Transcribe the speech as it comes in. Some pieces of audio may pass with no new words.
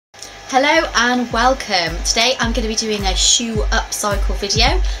Hello and welcome. Today I'm going to be doing a shoe upcycle video.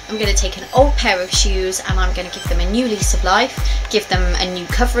 I'm going to take an old pair of shoes and I'm going to give them a new lease of life, give them a new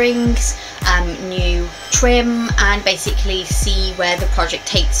coverings, new trim, and basically see where the project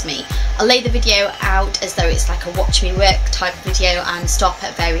takes me. I'll lay the video out as though it's like a watch me work type of video and stop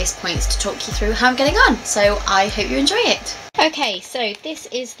at various points to talk you through how I'm getting on. So I hope you enjoy it. Okay, so this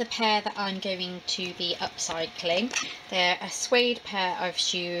is the pair that I'm going to be upcycling. They're a suede pair of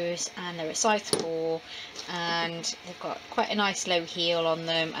shoes and they're a size 4 and they've got quite a nice low heel on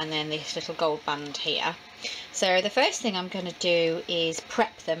them and then this little gold band here. So the first thing I'm going to do is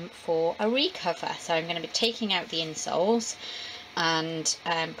prep them for a recover. So I'm going to be taking out the insoles and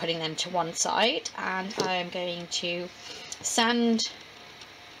putting them to one side, and I'm going to sand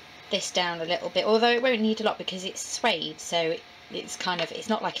this down a little bit, although it won't need a lot because it's suede, so it's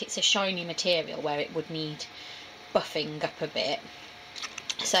not like it's a shiny material where it would need buffing up a bit.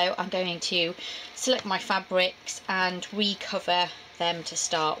 So I'm going to select my fabrics and recover them to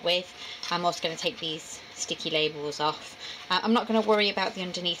start with. I'm also going to take these sticky labels off. I'm not going to worry about the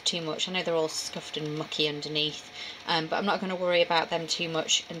underneath too much. I know they're all scuffed and mucky underneath, but I'm not going to worry about them too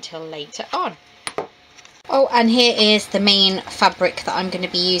much until later on. Oh, and here is the main fabric that I'm going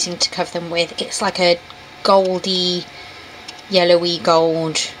to be using to cover them with. It's like a goldy, yellowy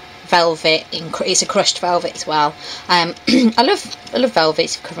gold velvet. It's a crushed velvet as well. I love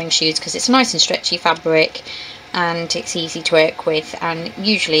velvets for covering shoes because it's a nice and stretchy fabric and it's easy to work with, and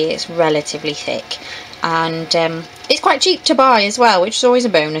usually it's relatively thick, and it's quite cheap to buy as well, which is always a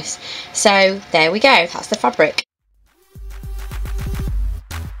bonus. So there we go, that's the fabric.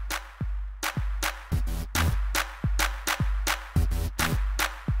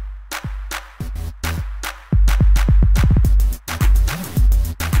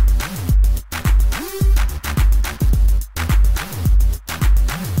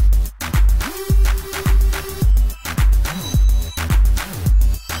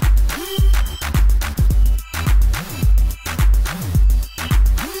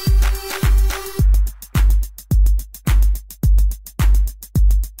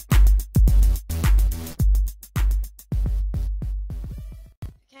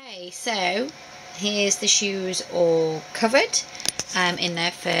 So here's the shoes all covered in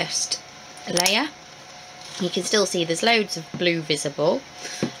their first layer. You can still see there's loads of blue visible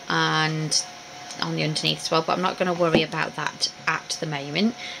and on the underneath as well, but I'm not going to worry about that at the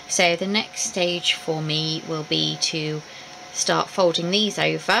moment. So the next stage for me will be to start folding these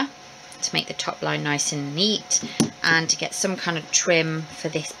over to make the top line nice and neat and to get some kind of trim for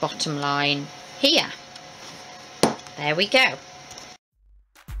this bottom line here. There we go.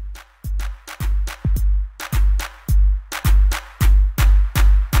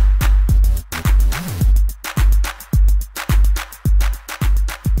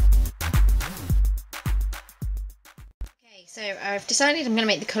 So I've decided I'm going to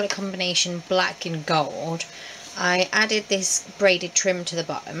make the colour combination black and gold. I added this braided trim to the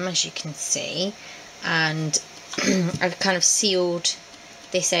bottom, as you can see, and I've kind of sealed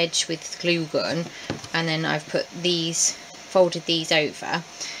this edge with glue gun, and then I've folded these over.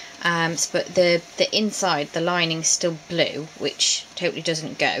 But the inside, the lining's still blue, which totally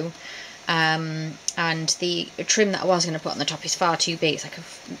doesn't go. And the trim that I was going to put on the top is far too big. It's like a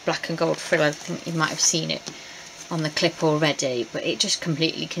black and gold frill. I think you might have seen it on the clip already, but it just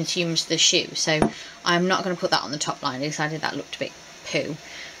completely consumes the shoe, so I'm not going to put that on the top line. I decided that looked a bit poo,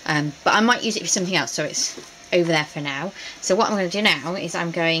 but I might use it for something else, so it's over there for now. So what I'm going to do now is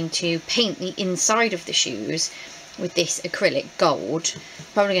I'm going to paint the inside of the shoes with this acrylic gold.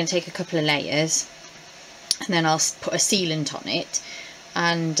 Probably going to take a couple of layers and then I'll put a sealant on it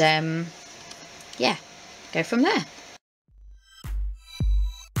and yeah, go from there.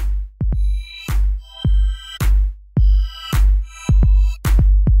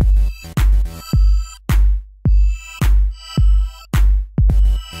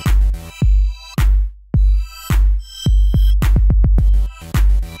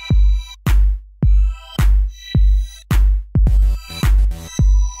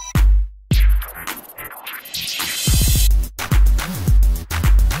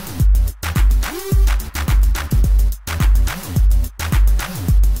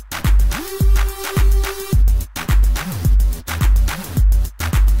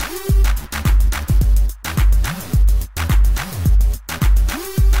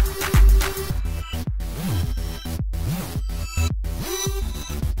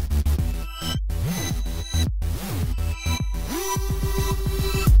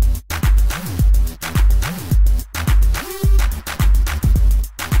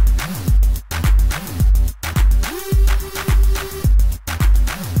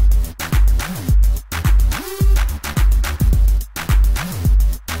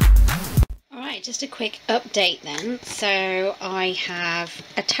 just a quick update then. So I have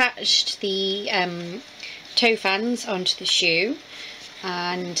attached the toe fans onto the shoe,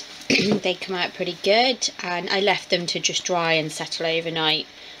 and they come out pretty good, and I left them to just dry and settle overnight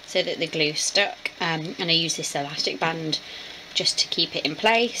so that the glue stuck, and I use this elastic band just to keep it in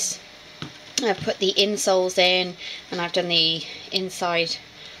place. I've put the insoles in, and I've done the inside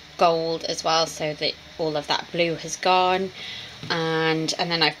gold as well so that all of that blue has gone, and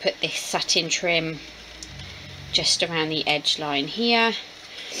then I've put this satin trim just around the edge line here,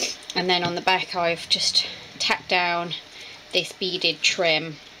 and then on the back I've just tacked down this beaded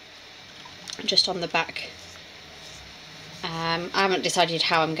trim just on the back. I haven't decided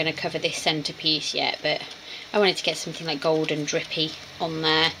how I'm going to cover this centerpiece yet, but I wanted to get something like gold and drippy on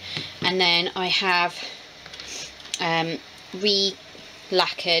there. And then I have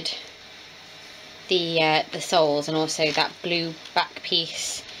re-lacquered the soles, and also that blue back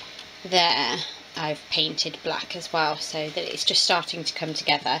piece there I've painted black as well, so that it's just starting to come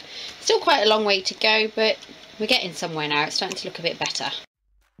together. Still quite a long way to go, but we're getting somewhere now. It's starting to look a bit better.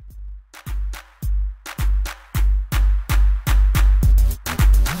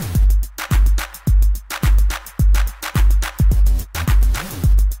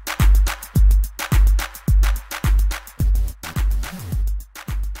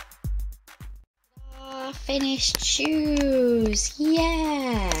 Finished shoes,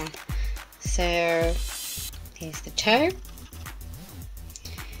 yeah. So here's the toe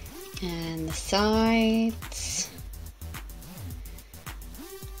and the sides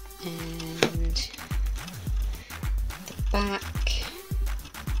and the back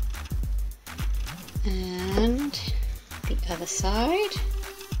and the other side,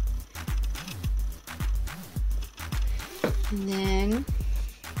 and then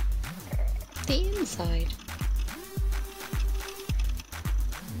the inside.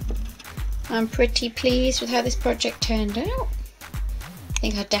 I'm pretty pleased with how this project turned out. I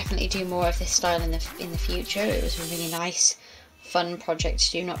think I'll definitely do more of this style in the future. It was a really nice, fun project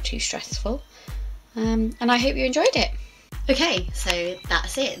to do, not too stressful. And I hope you enjoyed it. Okay, so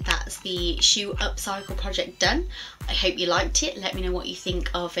that's it. That's the shoe upcycle project done. I hope you liked it. Let me know what you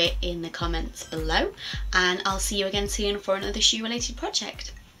think of it in the comments below, and I'll see you again soon for another shoe related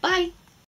project. Bye!